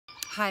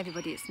Hi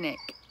everybody, it's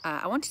Nick.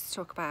 I wanted to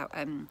talk about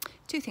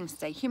two things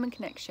today: human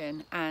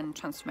connection and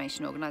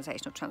transformation,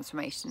 organisational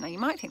transformation. Now you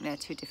might think they're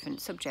two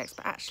different subjects,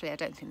 but actually I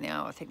don't think they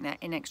are. I think they're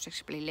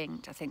inextricably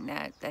linked. I think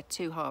they're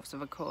two halves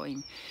of a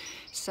coin.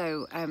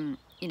 So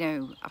you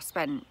know, I've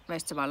spent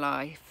most of my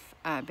life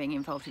being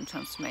involved in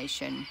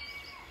transformation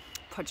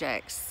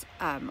projects.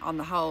 On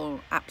the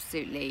whole,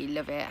 absolutely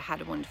love it. Had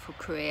a wonderful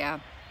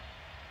career.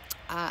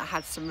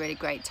 Had some really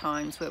great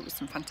times, worked with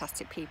some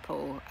fantastic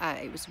people.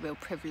 It was a real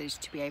privilege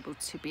to be able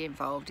to be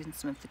involved in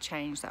some of the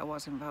change that I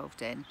was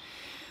involved in.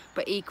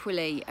 But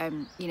equally,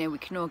 you know, we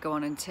can all go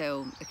on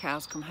until the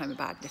cows come home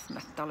about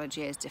different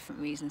methodologies,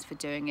 different reasons for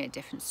doing it,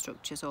 different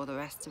structures, all the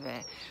rest of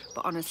it.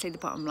 But honestly, the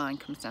bottom line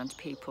comes down to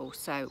people.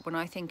 So when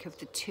I think of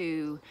the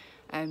two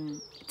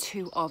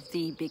of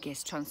the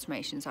biggest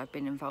transformations I've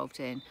been involved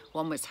in,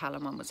 one was hell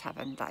and one was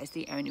heaven. That is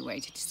the only way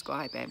to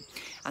describe it.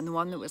 And the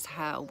one that was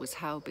hell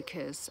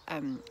because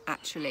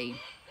actually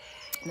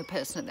the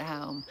person at the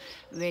helm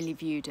really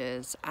viewed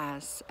us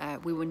as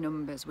we were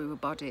numbers, we were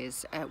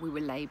bodies, we were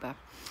labour,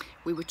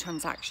 we were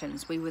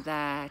transactions. We were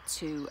there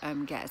to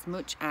get as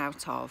much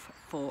out of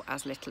for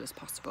as little as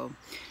possible.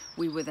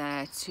 We were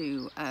there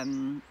to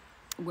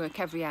work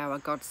every hour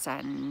God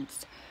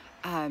sends.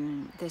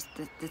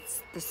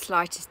 The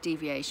slightest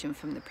deviation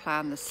from the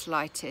plan, the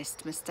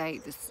slightest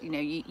mistake, you know,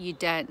 you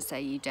daren't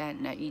say you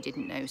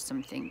didn't know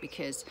something,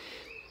 because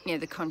you know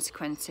the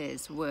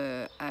consequences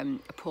were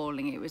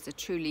appalling. It was a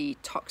truly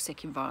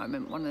toxic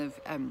environment, one of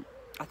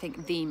I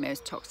think the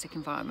most toxic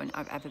environment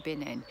I've ever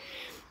been in.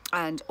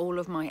 And all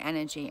of my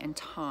energy and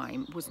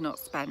time was not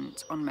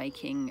spent on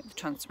making the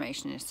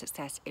transformation a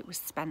success. It was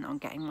spent on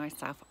getting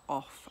myself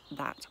off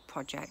that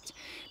project,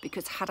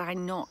 because had I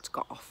not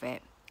got off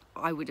it,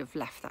 I would have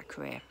left that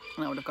career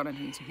and I would have gone and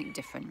done something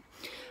different.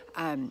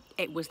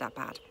 It was that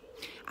bad.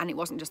 And it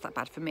wasn't just that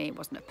bad for me. It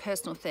wasn't a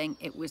personal thing.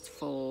 It was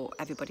for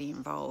everybody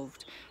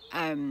involved.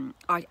 I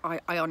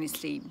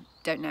honestly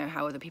don't know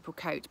how other people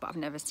coped, but I've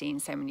never seen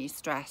so many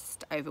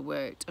stressed,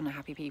 overworked,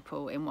 unhappy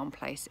people in one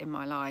place in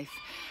my life.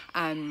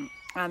 And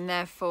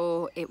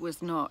therefore, it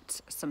was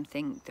not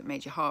something that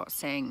made your heart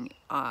sing.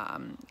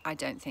 I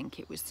don't think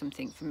it was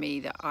something for me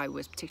that I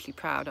was particularly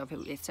proud of.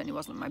 It certainly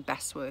wasn't my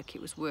best work.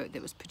 It was work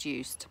that was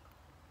produced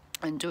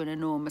under an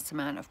enormous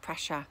amount of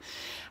pressure.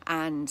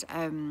 And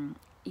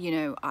you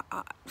know,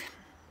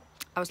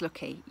 I was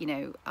lucky. You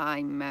know,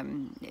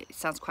 it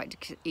sounds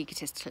quite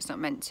egotistical, it's not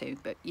meant to,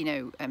 but you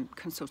know,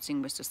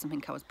 consulting was just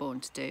something I was born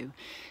to do.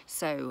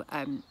 So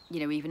you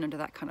know, even under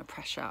that kind of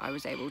pressure, I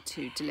was able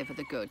to deliver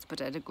the goods, but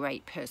at a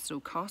great personal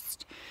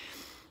cost.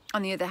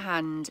 On the other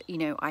hand, you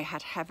know, I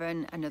had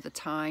heaven another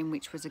time,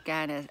 which was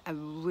again a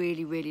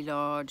really, really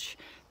large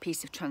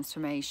piece of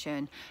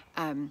transformation.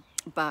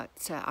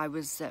 But I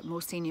was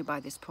more senior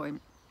by this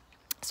point.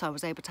 So I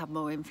was able to have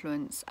more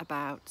influence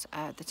about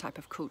the type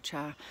of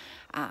culture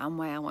and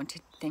where I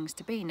wanted things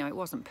to be. Now, it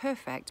wasn't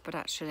perfect, but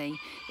actually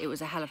it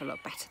was a hell of a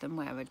lot better than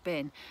where I'd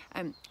been.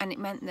 And it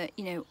meant that,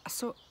 you know,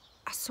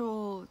 I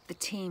saw the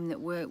team that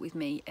worked with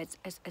me as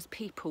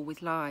people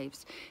with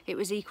lives. It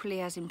was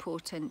equally as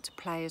important to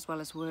play as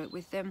well as work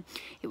with them.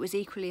 It was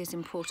equally as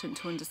important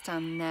to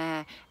understand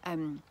their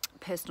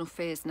personal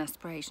fears and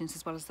aspirations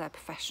as well as their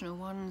professional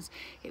ones.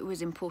 It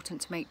was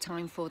important to make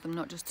time for them,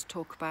 not just to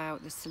talk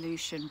about the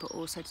solution, but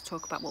also to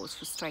talk about what was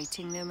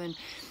frustrating them and,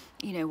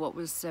 you know, what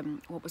was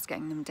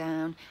getting them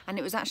down. And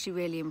it was actually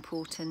really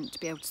important to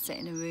be able to sit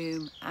in a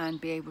room and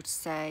be able to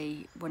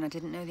say, when I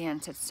didn't know the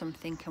answer to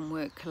something, and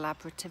work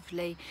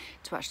collaboratively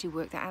to actually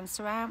work that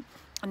answer out.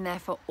 And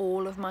therefore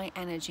all of my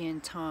energy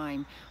and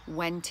time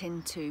went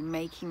into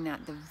making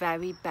that the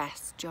very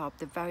best job,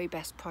 the very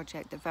best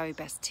project, the very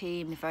best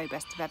team, the very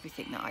best of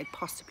everything that I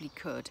possibly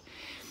could.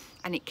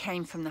 And it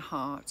came from the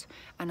heart,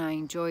 and I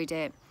enjoyed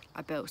it.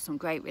 I built some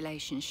great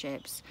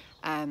relationships.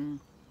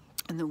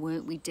 And the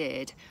work we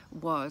did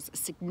was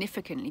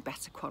significantly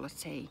better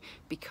quality,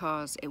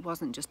 because it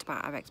wasn't just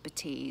about our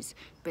expertise,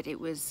 but it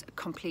was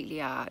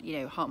completely our, you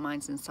know, heart,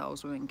 minds and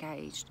souls were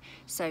engaged.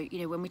 So, you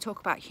know, when we talk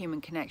about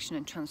human connection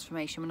and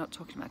transformation, we're not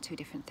talking about two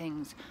different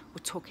things.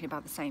 We're talking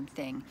about the same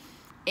thing.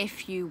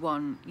 If you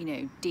want, you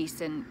know,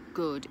 decent,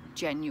 good,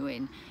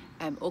 genuine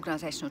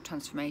organisational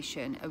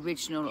transformation,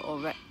 original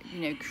or,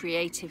 you know,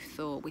 creative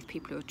thought with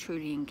people who are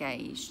truly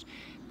engaged,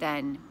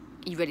 then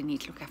you really need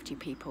to look after your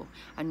people,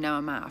 and no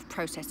amount of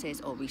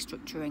processes or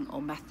restructuring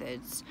or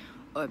methods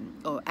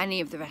or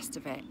any of the rest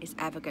of it is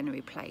ever going to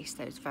replace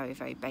those very,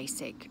 very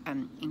basic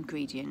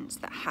ingredients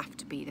that have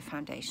to be the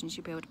foundations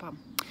you build upon.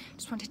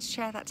 Just wanted to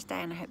share that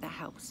today, and I hope that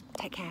helps.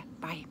 Take care.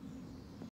 Bye.